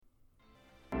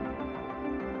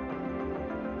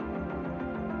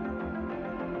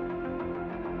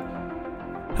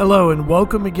Hello and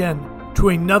welcome again to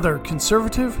another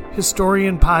Conservative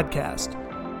Historian podcast.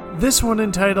 This one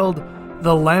entitled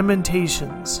The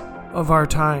Lamentations of Our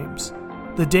Times.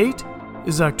 The date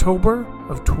is October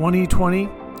of 2020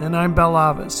 and I'm Bel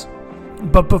Avis.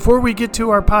 But before we get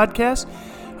to our podcast,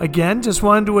 again, just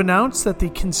wanted to announce that the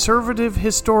Conservative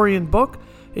Historian book,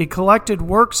 A Collected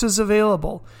Works, is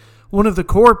available. One of the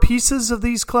core pieces of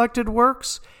these collected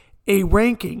works, a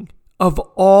ranking of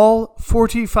all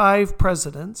 45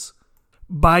 presidents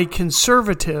by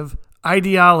conservative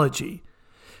ideology.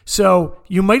 So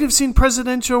you might have seen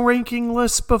presidential ranking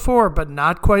lists before, but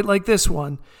not quite like this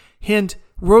one. Hint,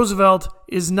 Roosevelt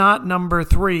is not number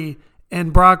 3,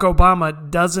 and Barack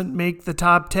Obama doesn't make the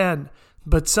top 10.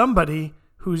 But somebody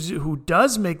who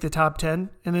does make the top 10,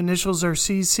 and initials are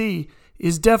CC,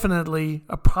 is definitely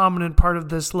a prominent part of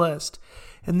this list.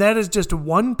 And that is just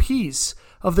one piece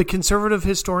of the Conservative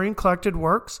Historian Collected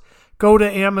Works. Go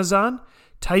to Amazon,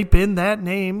 type in that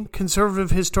name,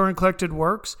 Conservative Historian Collected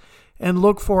Works, and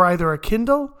look for either a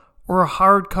Kindle or a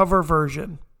hardcover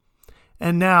version.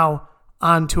 And now,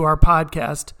 on to our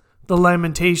podcast, The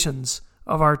Lamentations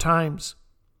of Our Times.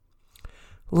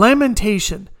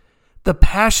 Lamentation, the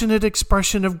passionate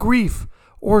expression of grief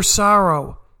or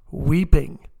sorrow,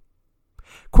 weeping.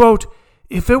 Quote,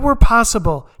 if it were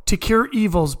possible to cure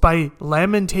evils by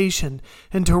lamentation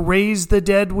and to raise the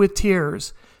dead with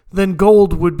tears, then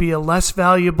gold would be a less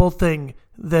valuable thing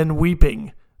than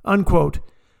weeping. Unquote.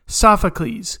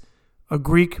 Sophocles, a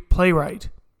Greek playwright.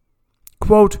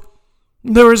 Quote,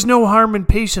 there is no harm in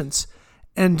patience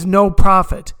and no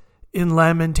profit in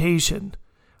lamentation.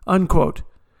 Unquote.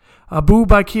 Abu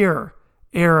Bakr,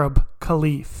 Arab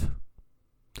Caliph.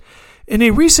 In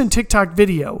a recent TikTok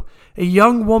video, a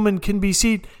young woman can be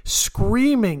seen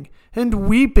screaming and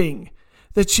weeping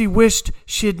that she wished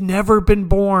she had never been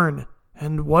born.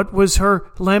 And what was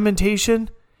her lamentation?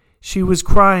 She was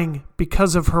crying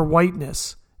because of her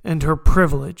whiteness and her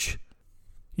privilege.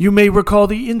 You may recall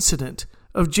the incident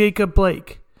of Jacob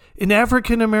Blake, an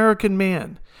African-American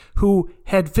man who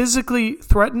had physically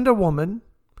threatened a woman,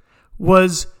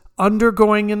 was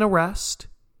undergoing an arrest,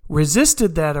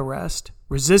 resisted that arrest,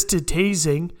 resisted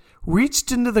tasing,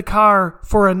 reached into the car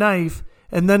for a knife,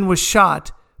 and then was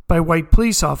shot by white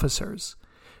police officers.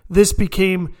 This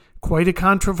became quite a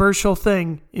controversial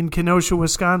thing in Kenosha,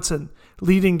 Wisconsin,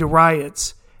 leading to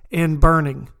riots and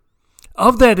burning.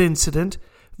 Of that incident,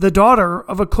 the daughter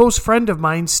of a close friend of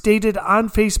mine stated on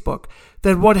Facebook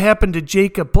that what happened to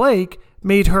Jacob Blake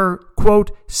made her,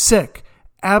 quote, sick,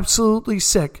 absolutely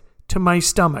sick to my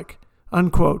stomach,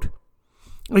 unquote.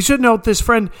 I should note this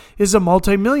friend is a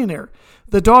multimillionaire.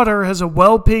 The daughter has a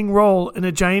well-paying role in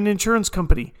a giant insurance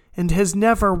company and has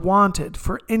never wanted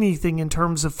for anything in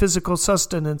terms of physical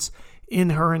sustenance in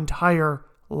her entire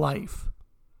life.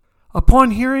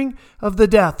 Upon hearing of the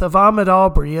death of Ahmaud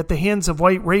Arbery at the hands of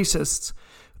white racists,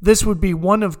 this would be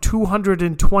one of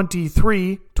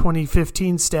 223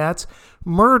 2015 stats,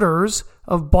 murders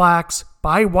of blacks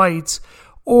by whites,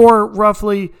 or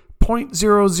roughly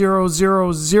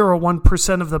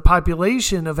 0.00001% of the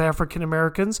population of African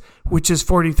Americans, which is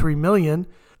 43 million,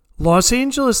 Los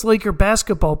Angeles Laker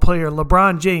basketball player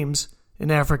LeBron James, an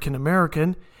African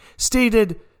American,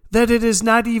 stated that it is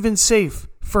not even safe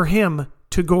for him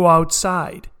to go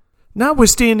outside.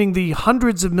 Notwithstanding the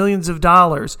hundreds of millions of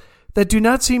dollars that do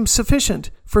not seem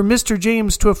sufficient for Mr.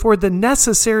 James to afford the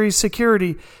necessary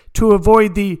security to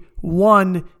avoid the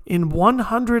 1 in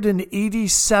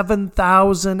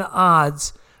 187,000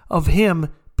 odds of him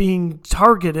being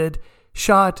targeted,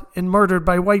 shot, and murdered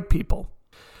by white people.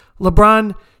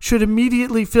 LeBron should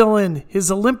immediately fill in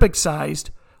his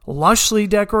Olympic-sized, lushly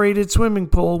decorated swimming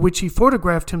pool, which he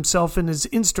photographed himself in his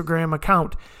Instagram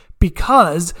account,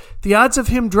 because the odds of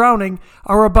him drowning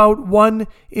are about 1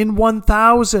 in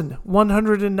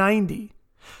 1,190.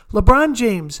 LeBron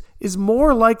James is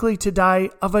more likely to die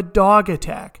of a dog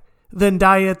attack than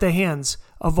die at the hands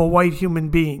of a white human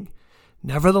being.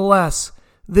 Nevertheless,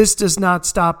 this does not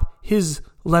stop his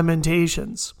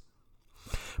lamentations.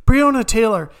 Breonna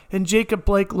Taylor and Jacob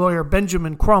Blake lawyer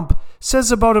Benjamin Crump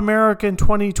says about America in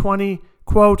 2020,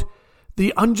 quote,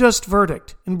 the unjust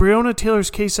verdict in Breonna Taylor's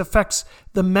case affects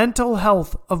the mental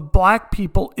health of black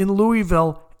people in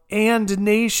Louisville and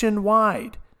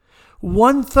nationwide.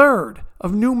 1/3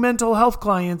 of new mental health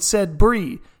clients said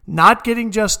Bree not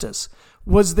getting justice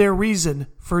was their reason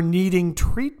for needing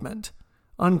treatment,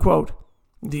 unquote.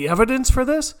 The evidence for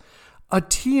this? A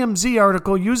TMZ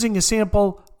article using a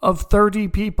sample of 30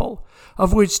 people,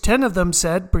 of which 10 of them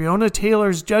said Breonna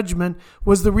Taylor's judgment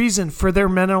was the reason for their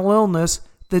mental illness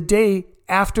the day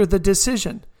after the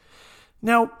decision.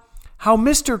 Now, How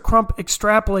Mr. Crump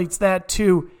extrapolates that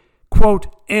to, quote,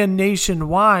 and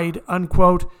nationwide,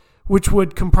 unquote, which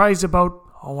would comprise about,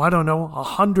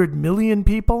 100 million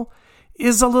people,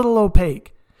 is a little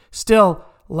opaque. Still,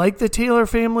 like the Taylor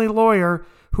family lawyer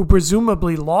who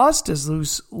presumably lost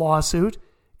his lawsuit,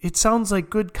 it sounds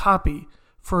like good copy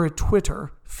for a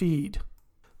Twitter feed.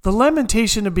 The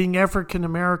lamentation of being African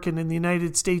American in the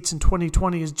United States in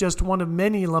 2020 is just one of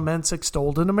many laments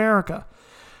extolled in America.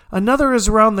 Another is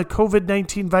around the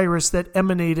COVID-19 virus that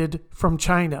emanated from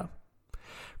China.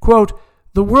 Quote,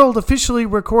 the world officially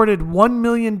recorded 1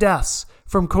 million deaths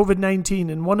from COVID-19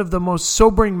 in one of the most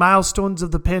sobering milestones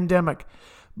of the pandemic,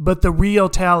 but the real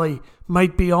tally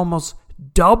might be almost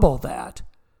double that,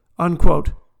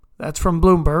 unquote. That's from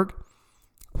Bloomberg.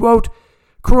 Quote,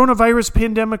 coronavirus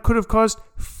pandemic could have caused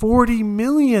 40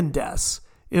 million deaths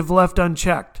if left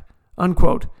unchecked,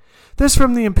 unquote. This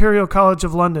from the Imperial College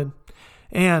of London.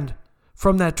 And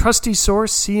from that trusty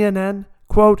source, CNN,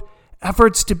 quote,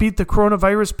 efforts to beat the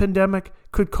coronavirus pandemic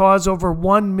could cause over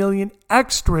 1 million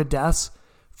extra deaths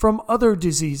from other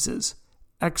diseases,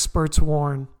 experts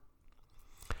warn.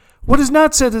 What is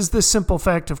not said is the simple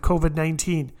fact of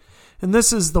COVID-19, and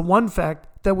this is the one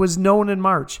fact that was known in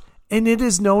March, and it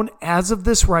is known as of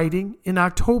this writing in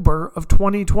October of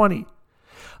 2020.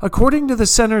 According to the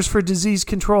Centers for Disease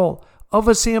Control, of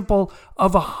a sample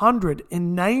of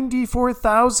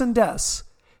 194,000 deaths,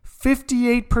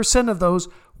 58% of those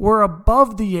were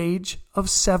above the age of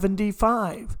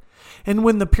 75. And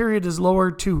when the period is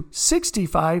lowered to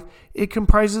 65, it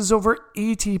comprises over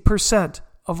 80%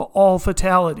 of all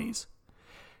fatalities.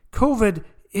 COVID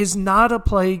is not a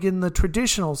plague in the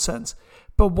traditional sense,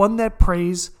 but one that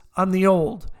preys on the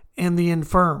old and the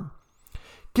infirm.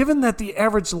 Given that the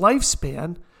average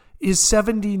lifespan is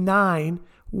 79,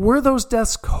 were those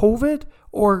deaths COVID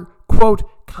or, quote,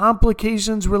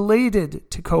 complications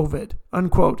related to COVID,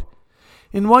 unquote?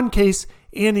 In one case,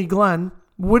 Annie Glenn,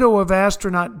 widow of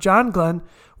astronaut John Glenn,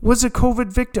 was a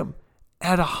COVID victim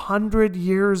at 100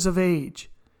 years of age.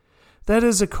 That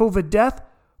is a COVID death,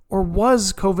 or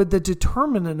was COVID the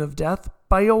determinant of death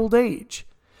by old age?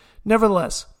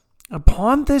 Nevertheless,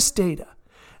 upon this data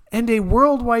and a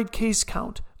worldwide case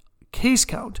count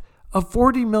of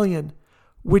 40 million,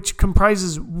 which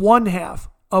comprises 1/2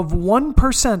 of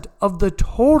 1% of the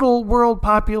total world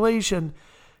population,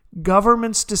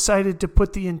 governments decided to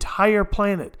put the entire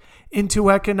planet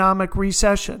into economic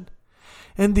recession.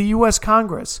 And the U.S.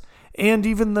 Congress and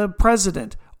even the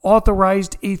president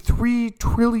authorized a $3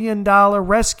 trillion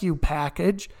rescue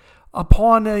package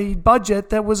upon a budget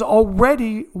that was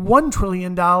already $1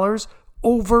 trillion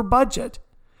over budget.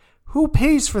 Who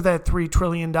pays for that $3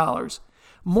 trillion?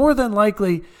 More than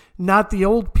likely, not the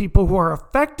old people who are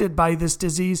affected by this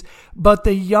disease, but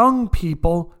the young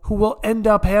people who will end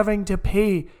up having to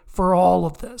pay for all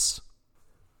of this.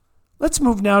 Let's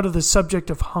move now to the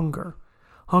subject of hunger.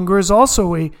 Hunger is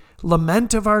also a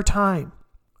lament of our time.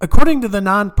 According to the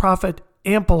nonprofit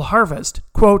Ample Harvest,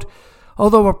 quote,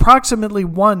 although approximately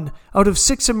 1 out of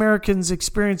 6 Americans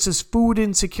experiences food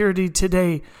insecurity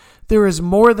today, there is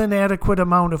more than adequate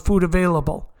amount of food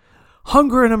available.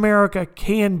 Hunger in America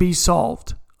can be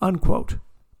solved, unquote.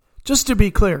 Just to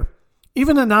be clear,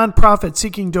 even a nonprofit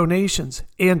seeking donations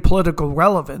and political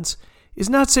relevance is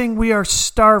not saying we are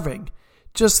starving,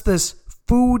 just this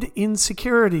food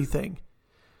insecurity thing.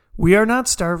 We are not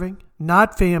starving,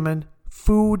 not famine,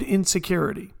 food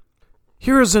insecurity.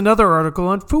 Here is another article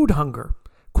on food hunger.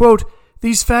 Quote,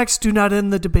 these facts do not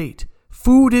end the debate.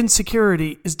 Food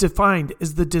insecurity is defined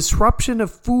as the disruption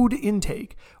of food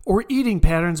intake or eating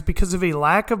patterns because of a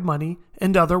lack of money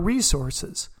and other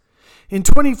resources. In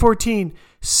 2014,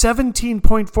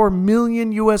 17.4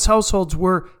 million U.S. households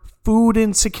were food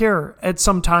insecure at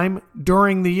some time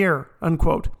during the year,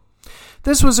 unquote.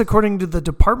 This was according to the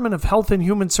Department of Health and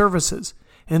Human Services,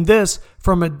 and this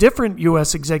from a different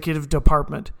U.S. executive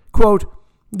department. Quote,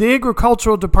 the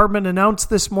Agricultural Department announced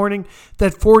this morning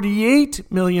that 48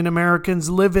 million Americans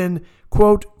live in,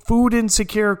 quote, food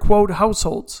insecure, quote,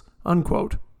 households,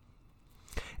 unquote.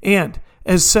 And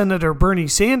as Senator Bernie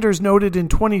Sanders noted in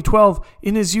 2012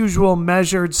 in his usual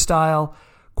measured style,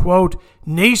 quote,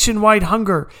 nationwide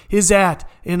hunger is at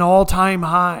an all-time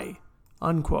high,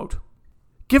 unquote.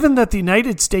 Given that the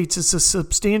United States is a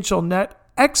substantial net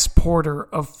exporter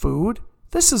of food,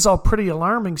 this is all pretty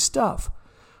alarming stuff.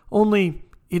 Only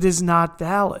it is not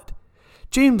valid.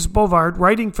 James Bovard,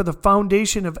 writing for the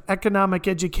Foundation of Economic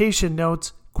Education,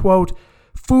 notes, quote,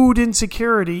 food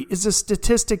insecurity is a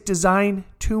statistic designed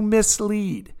to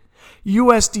mislead.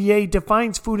 USDA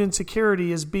defines food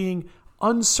insecurity as being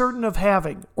uncertain of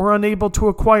having or unable to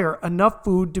acquire enough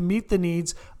food to meet the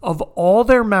needs of all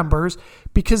their members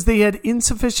because they had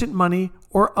insufficient money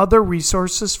or other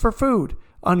resources for food,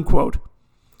 unquote.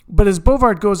 But as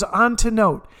Bovard goes on to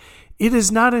note, it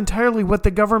is not entirely what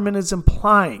the government is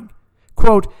implying.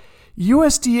 Quote,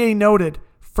 USDA noted,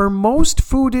 for most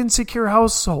food insecure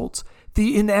households,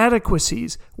 the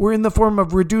inadequacies were in the form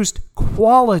of reduced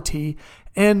quality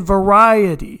and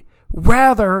variety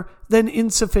rather than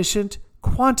insufficient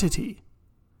quantity,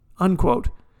 unquote.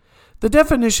 The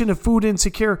definition of food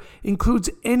insecure includes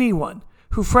anyone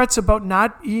who frets about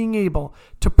not being able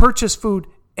to purchase food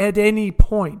at any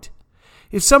point.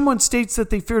 If someone states that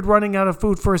they feared running out of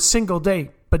food for a single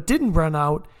day but didn't run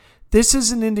out, this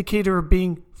is an indicator of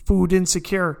being food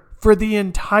insecure for the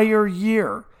entire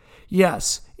year.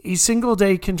 Yes, a single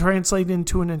day can translate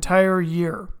into an entire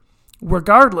year,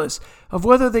 regardless of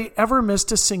whether they ever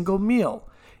missed a single meal.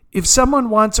 If someone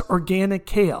wants organic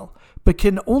kale but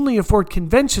can only afford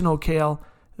conventional kale,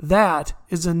 that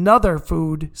is another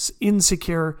food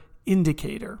insecure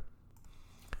indicator.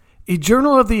 A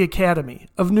Journal of the Academy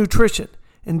of Nutrition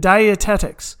and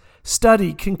Dietetics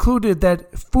study concluded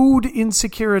that food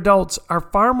insecure adults are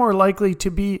far more likely to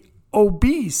be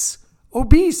obese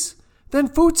than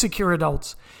food secure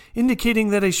adults, indicating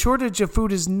that a shortage of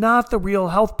food is not the real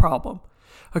health problem.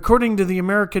 According to the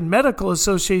American Medical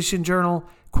Association journal,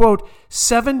 quote,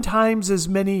 7 times as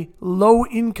many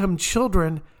low-income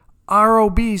children are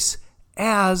obese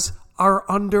as are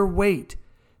underweight.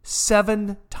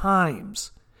 7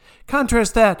 times.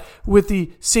 Contrast that with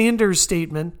the Sanders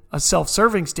statement, a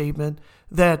self-serving statement,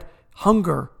 that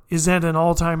hunger is at an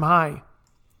all-time high.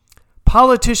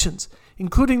 Politicians,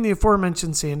 including the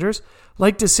aforementioned Sanders,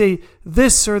 like to say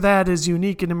this or that is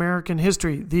unique in American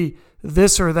history, the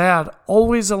this or that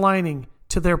always aligning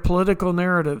to their political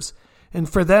narratives, and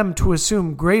for them to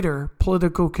assume greater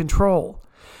political control.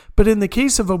 But in the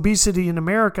case of obesity in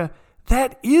America,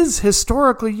 that is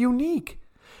historically unique.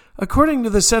 According to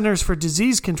the Centers for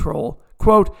Disease Control,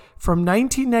 quote, from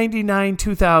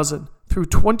 1999-2000 through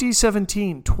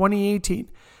 2017-2018,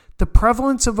 the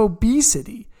prevalence of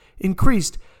obesity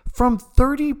increased from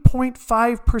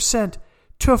 30.5%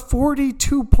 to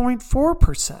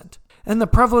 42.4%, and the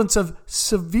prevalence of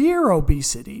severe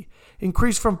obesity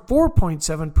increased from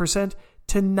 4.7%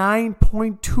 to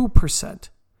 9.2%.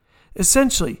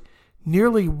 Essentially,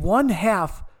 nearly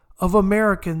 1/2 of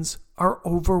Americans are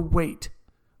overweight,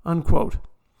 unquote.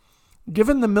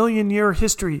 Given the million-year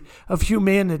history of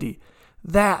humanity,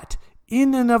 that,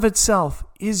 in and of itself,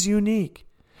 is unique.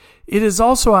 It is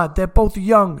also odd that both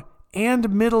young and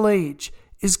middle age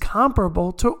is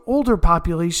comparable to older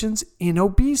populations in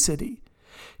obesity.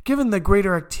 Given the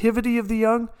greater activity of the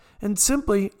young and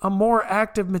simply a more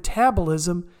active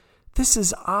metabolism, this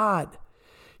is odd.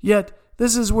 Yet,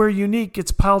 this is where unique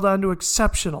gets piled onto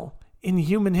exceptional in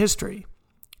human history.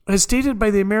 As stated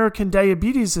by the American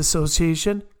Diabetes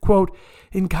Association, quote,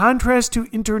 in contrast to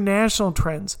international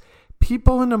trends,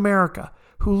 people in America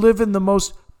who live in the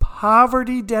most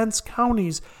poverty-dense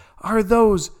counties are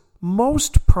those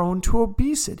most prone to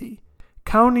obesity.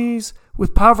 Counties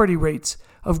with poverty rates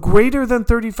of greater than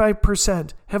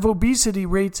 35% have obesity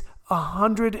rates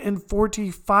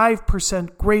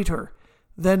 145% greater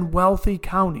than wealthy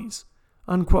counties,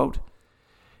 unquote.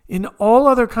 In all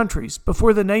other countries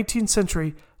before the 19th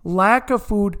century, lack of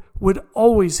food would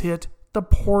always hit the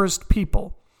poorest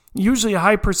people, usually a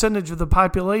high percentage of the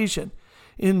population.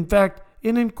 In fact,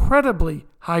 an incredibly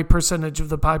high percentage of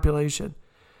the population,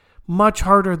 much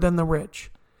harder than the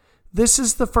rich. This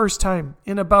is the first time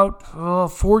in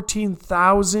about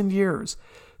 14,000 years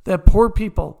that poor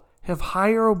people have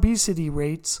higher obesity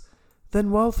rates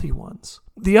than wealthy ones.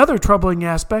 The other troubling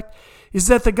aspect is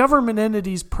that the government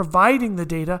entities providing the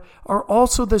data are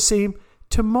also the same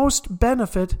to most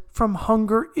benefit from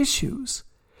hunger issues.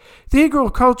 The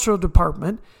Agricultural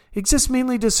Department exists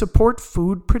mainly to support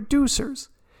food producers.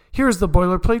 Here's the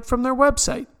boilerplate from their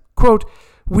website. Quote,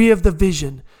 we have the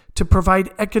vision to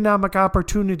provide economic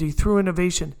opportunity through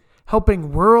innovation,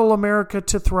 helping rural America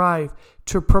to thrive,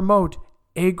 to promote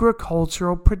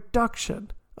agricultural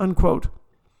production, unquote.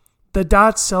 The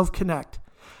dots self-connect.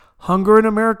 Hunger in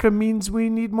America means we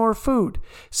need more food.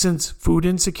 Since food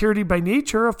insecurity by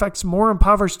nature affects more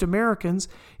impoverished Americans,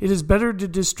 it is better to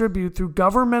distribute through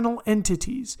governmental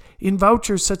entities in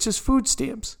vouchers such as food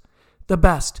stamps. The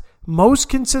best, most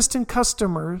consistent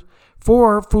customer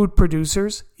for food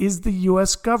producers is the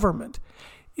U.S. government.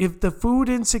 If the food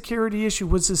insecurity issue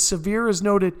was as severe as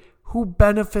noted, who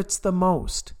benefits the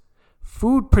most?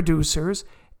 Food producers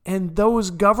and those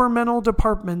governmental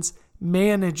departments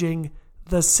managing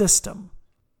the system.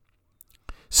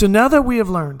 So now that we have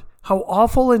learned how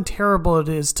awful and terrible it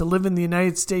is to live in the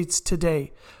United States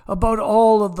today, about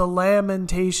all of the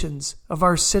lamentations of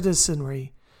our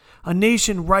citizenry, a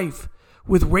nation rife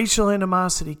with racial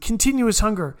animosity, continuous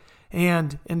hunger,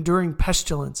 and enduring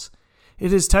pestilence,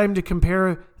 it is time to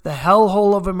compare the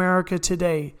hellhole of America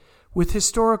today with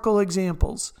historical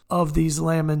examples of these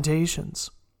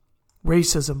lamentations.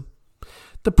 Racism.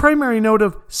 The primary note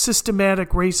of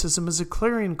systematic racism is a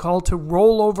clarion call to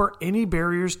roll over any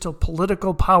barriers to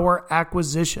political power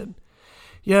acquisition.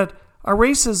 Yet, our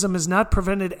racism has not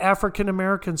prevented African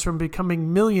Americans from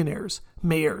becoming millionaires,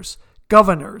 mayors,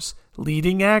 governors,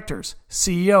 leading actors,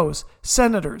 CEOs,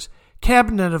 senators,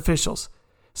 cabinet officials,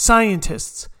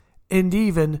 scientists, and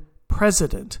even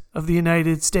President of the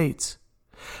United States.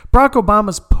 Barack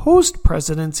Obama's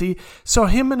post-presidency saw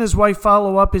him and his wife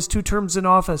follow up his 2 terms in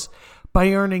office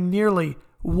by earning nearly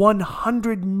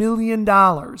 $100 million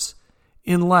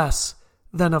in less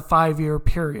than a 5-year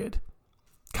period.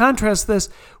 Contrast this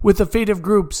with the fate of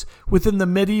groups within the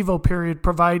medieval period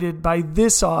provided by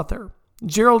this author.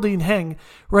 Geraldine Heng,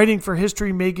 writing for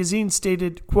History magazine,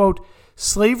 stated, quote,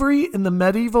 "Slavery in the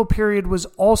medieval period was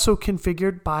also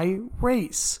configured by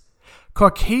race.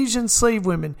 Caucasian slave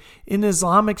women in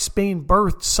Islamic Spain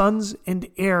birthed sons and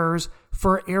heirs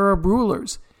for Arab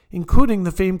rulers, including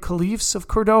the famed caliphs of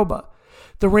Cordoba.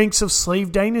 The ranks of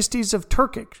slave dynasties of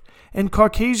Turkic and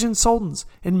Caucasian sultans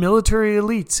and military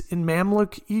elites in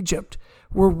Mamluk Egypt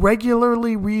were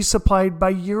regularly resupplied by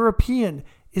European,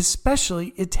 especially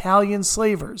Italian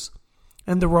slavers,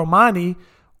 and the Romani,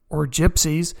 or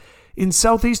gypsies, in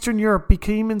southeastern Europe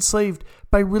became enslaved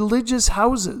by religious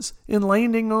houses and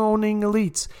landing-owning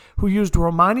elites who used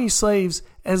Romani slaves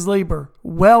as labor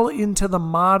well into the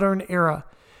modern era,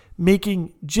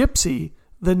 making gypsy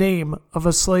the name of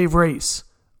a slave race."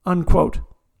 Unquote.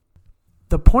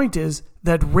 The point is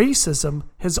that racism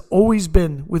has always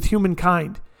been with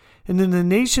humankind, and in a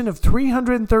nation of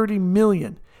 330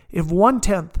 million, if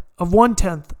 1/10 of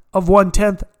 1/10 of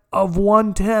 1/10 of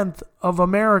 1/10 of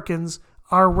Americans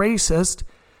are racist,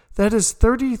 that is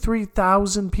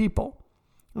 33,000 people.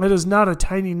 That is not a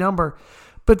tiny number,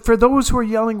 but for those who are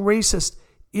yelling racist,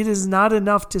 it is not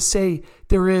enough to say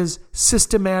there is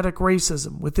systematic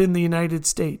racism within the United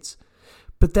States.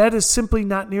 But that is simply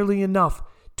not nearly enough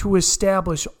to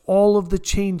establish all of the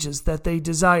changes that they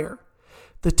desire.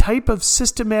 The type of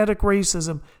systematic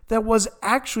racism that was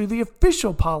actually the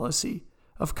official policy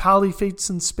of caliphates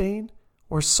in Spain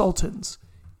or sultans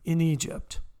in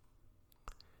Egypt.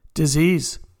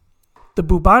 Disease. The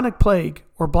bubonic plague,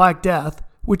 or Black Death,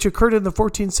 which occurred in the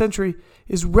 14th century,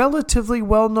 is relatively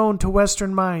well known to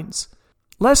Western minds.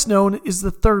 Less known is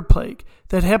the Third Plague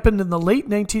that happened in the late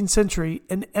 19th century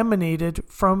and emanated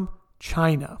from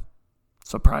China.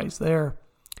 Surprise there.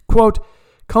 Quote,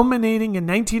 culminating in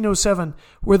 1907,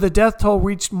 where the death toll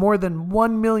reached more than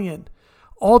 1 million.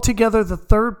 Altogether, the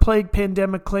Third Plague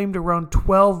pandemic claimed around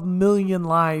 12 million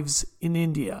lives in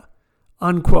India.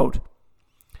 Unquote.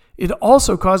 It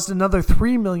also caused another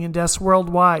 3 million deaths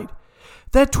worldwide.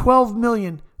 That 12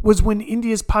 million was when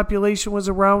India's population was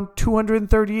around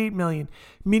 238 million,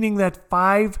 meaning that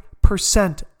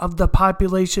 5% of the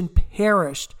population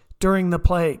perished during the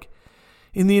plague.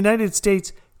 In the United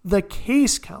States, the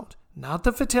case count, not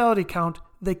the fatality count,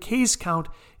 the case count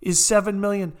is 7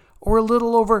 million, or a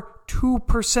little over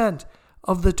 2%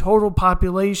 of the total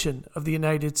population of the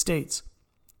United States.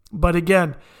 But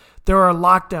again, there are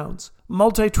lockdowns,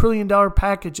 multi-trillion-dollar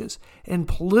packages, and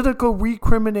political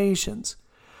recriminations.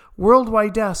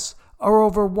 Worldwide deaths are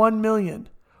over 1 million,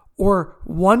 or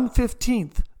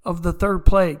 1/15 of the Third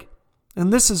Plague.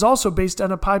 And this is also based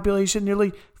on a population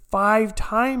nearly 5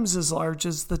 times as large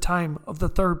as the time of the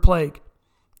Third Plague.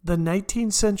 The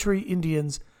 19th century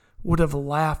Indians would have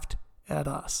laughed at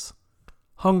us.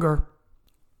 Hunger.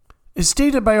 As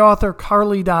stated by author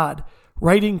Carly Dodd,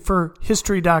 writing for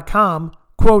History.com,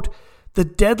 quote, the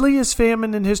deadliest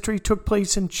famine in history took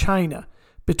place in China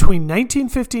between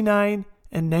 1959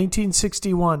 and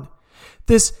 1961.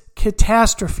 This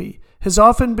catastrophe has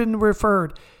often been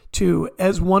referred to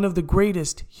as one of the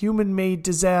greatest human-made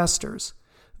disasters.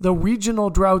 Though regional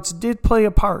droughts did play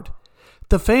a part,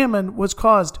 the famine was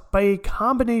caused by a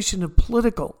combination of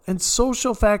political and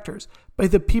social factors by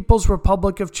the People's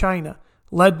Republic of China,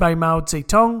 led by Mao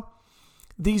Zedong.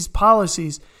 These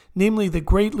policies, namely the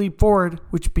Great Leap Forward,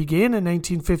 which began in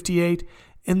 1958,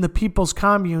 and the People's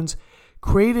Communes,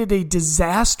 created a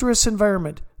disastrous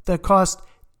environment that cost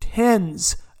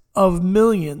tens of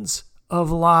millions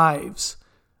of lives.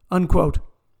 Unquote.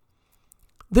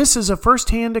 This is a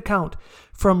first-hand account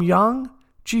from Yang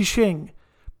Jixing,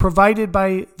 provided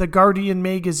by The Guardian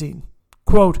magazine.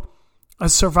 Quote, A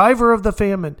survivor of the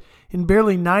famine, in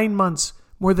barely 9 months,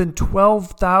 more than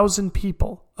 12,000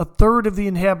 people, a third of the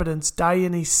inhabitants, die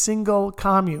in a single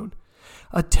commune.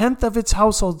 A tenth of its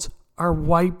households are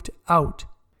wiped out.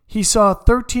 He saw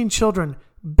 13 children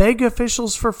beg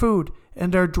officials for food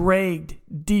and are dragged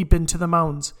deep into the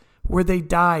mountains, where they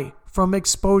die from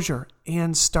exposure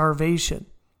and starvation.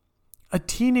 A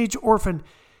teenage orphan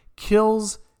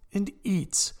kills and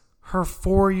eats her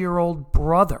 4-year-old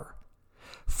brother.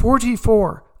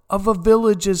 44 of a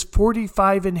village's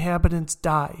 45 inhabitants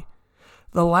die.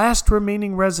 The last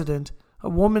remaining resident, a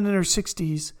woman in her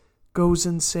 60s, goes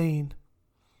insane.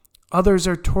 Others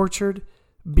are tortured,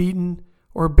 beaten,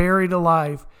 or buried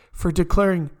alive for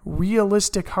declaring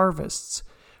realistic harvests,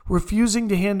 refusing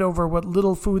to hand over what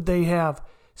little food they have,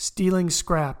 stealing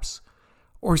scraps,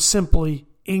 or simply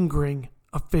angering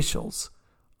officials."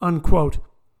 Unquote.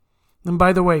 And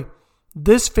by the way,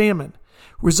 this famine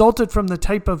resulted from the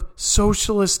type of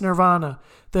socialist nirvana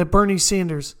that Bernie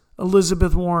Sanders,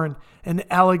 Elizabeth Warren, and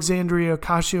Alexandria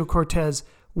Ocasio-Cortez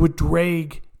would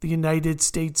drag the United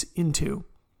States into.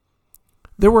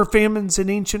 There were famines in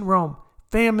ancient Rome,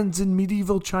 famines in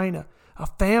medieval China, a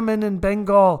famine in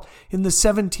Bengal in the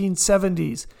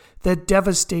 1770s that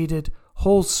devastated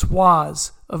whole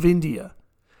swaths of India.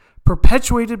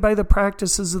 Perpetuated by the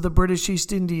practices of the British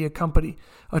East India Company,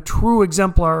 a true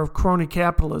exemplar of crony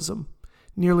capitalism,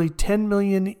 nearly 10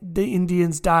 million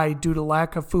Indians died due to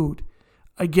lack of food.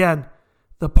 Again,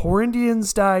 the poor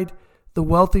Indians died, the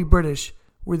wealthy British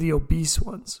were the obese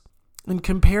ones. And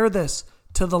compare this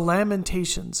to the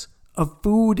lamentations of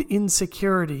food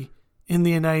insecurity in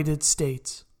the United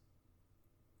States.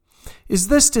 Is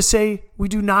this to say we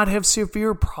do not have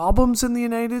severe problems in the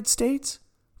United States?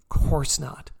 Of course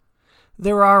not.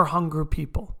 There are hunger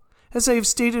people. As I have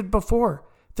stated before,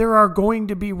 there are going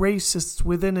to be racists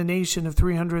within a nation of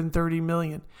 330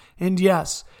 million. And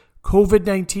yes,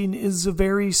 COVID-19 is a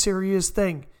very serious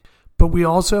thing, but we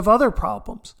also have other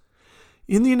problems.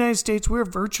 In the United States, we're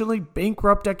virtually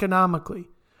bankrupt economically.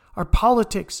 Our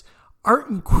politics are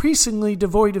increasingly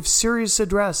devoid of serious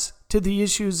address to the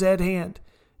issues at hand.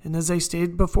 And as I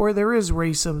stated before, there is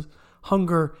racism,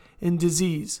 hunger, and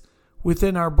disease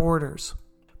within our borders.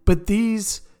 But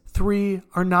these three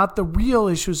are not the real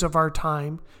issues of our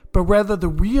time, but rather the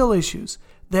real issues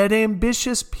that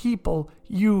ambitious people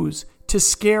use to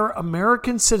scare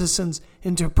American citizens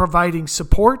into providing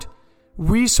support,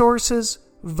 resources,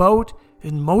 vote,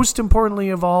 and most importantly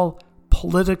of all,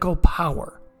 political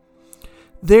power.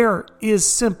 There is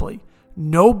simply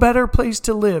no better place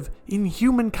to live in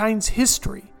humankind's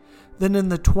history than in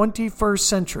the 21st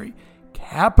century,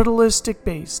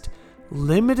 capitalistic-based,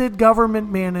 limited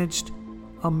government-managed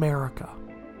America.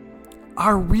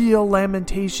 Our real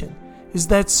lamentation is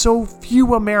that so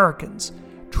few Americans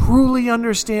truly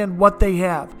understand what they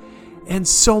have, and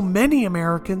so many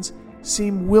Americans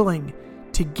seem willing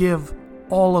to give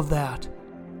all of that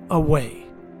away.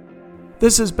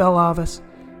 This is Bel Avis.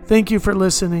 Thank you for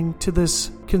listening to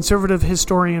this Conservative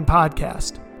Historian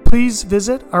podcast. Please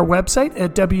visit our website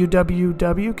at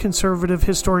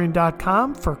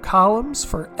www.conservativehistorian.com for columns,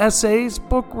 for essays,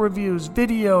 book reviews,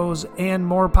 videos, and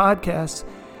more podcasts.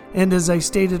 And as I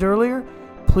stated earlier,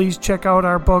 please check out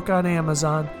our book on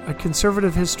Amazon, A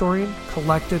Conservative Historian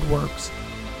Collected Works.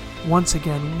 Once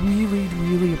again,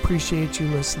 really appreciate you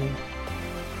listening.